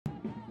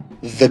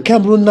The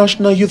Cameroon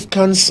National Youth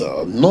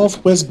Council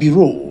Northwest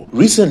Bureau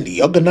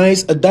recently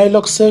organized a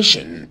dialogue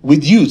session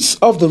with youths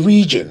of the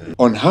region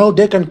on how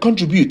they can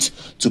contribute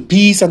to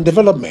peace and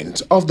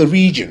development of the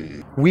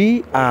region.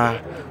 We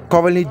are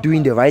currently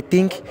doing the right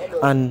thing,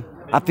 and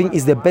I think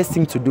it's the best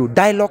thing to do.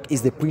 Dialogue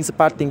is the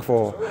principal thing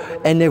for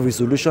any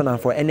resolution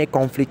and for any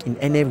conflict in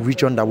any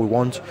region that we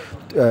want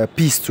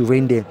peace to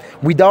reign there.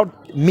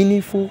 Without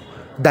meaningful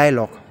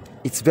dialogue,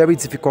 it's very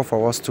difficult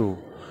for us to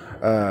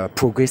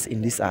progress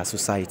in this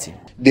society.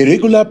 The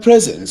regular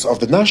presence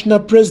of the national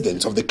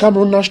president of the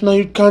Cameroon National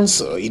Youth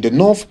Council in the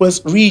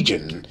Northwest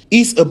region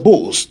is a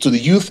boost to the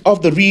youth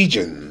of the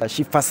region.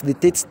 She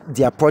facilitates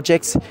their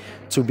projects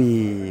to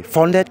be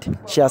funded.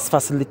 She has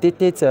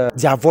facilitated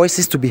their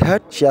voices to be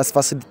heard. She has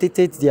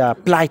facilitated their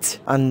plight,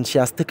 and she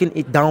has taken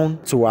it down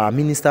to our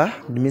minister,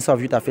 the Minister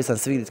of Youth Affairs and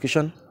Civic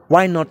Education.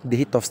 Why not the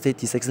head of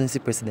state, His Excellency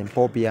President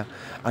Paul Biya?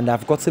 And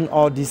I've gotten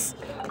all these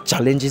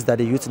challenges that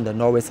the youth in the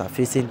Northwest are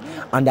facing,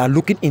 and they are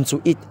looking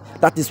into it.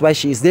 That is why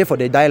she is there for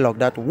the dialogue,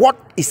 that what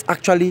is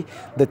actually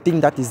the thing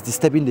that is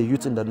disturbing the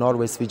youth in the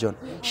Northwest region.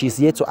 She is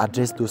here to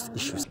address those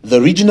issues.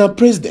 The regional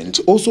president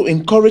also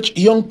encouraged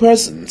young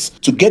persons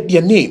to get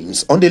their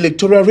names on the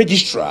electoral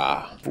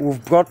registrar.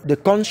 We've brought the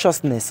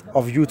consciousness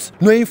of youth,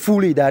 knowing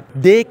fully that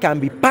they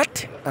can be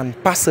part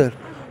and parcel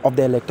of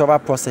the electoral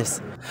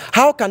process.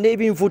 How can they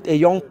even vote a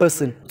young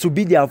person to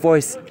be their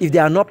voice if they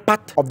are not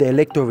part of the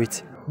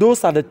electorate?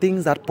 Those are the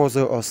things that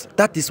puzzle us.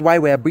 That is why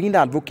we are bringing the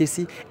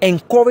advocacy,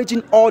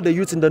 encouraging all the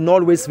youth in the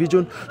Northwest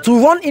region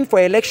to run in for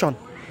election.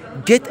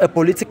 Get a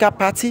political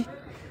party,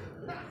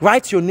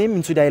 write your name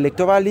into the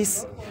electoral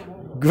list,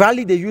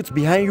 rally the youth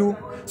behind you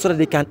so that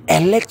they can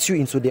elect you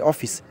into the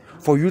office,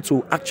 for you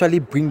to actually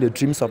bring the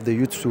dreams of the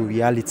youth to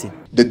reality.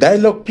 The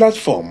dialogue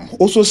platform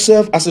also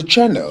serves as a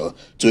channel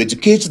to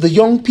educate the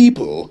young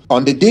people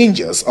on the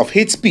dangers of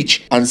hate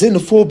speech and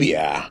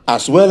xenophobia,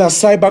 as well as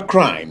cyber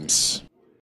crimes.